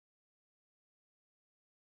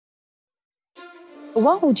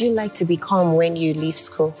What would you like to become when you leave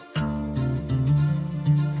school?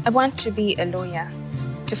 I want to be a lawyer,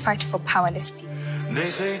 to fight for powerless people. They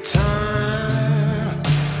say time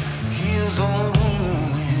heals all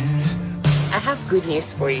wounds. I have good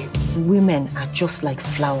news for you. Women are just like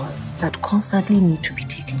flowers that constantly need to be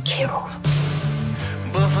taken care of.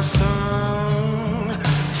 But for some,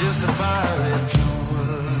 just a fire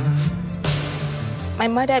fuels. My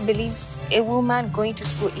mother believes a woman going to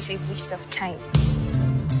school is a waste of time.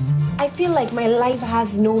 I feel like my life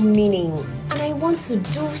has no meaning and I want to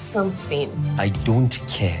do something. I don't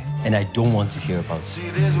care and I don't want to hear about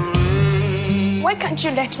it. Why can't you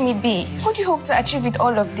let me be? What do you hope to achieve with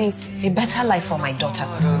all of this? A better life for my daughter.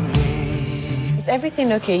 Is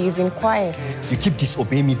everything okay? You've been quiet. You keep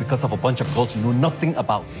disobeying me because of a bunch of girls you know nothing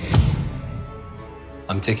about.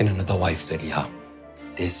 I'm taking another wife, Zeliha.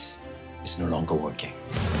 This is no longer working.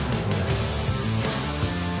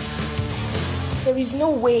 There is no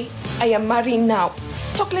way I am marrying now.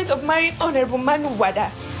 Chocolate of marrying Honorable Manu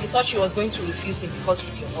Wada. You thought she was going to refuse him because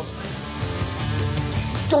he's your husband.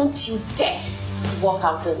 Don't you dare walk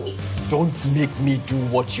out on me. Don't make me do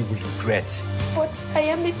what you will regret. But I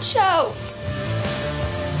am a child.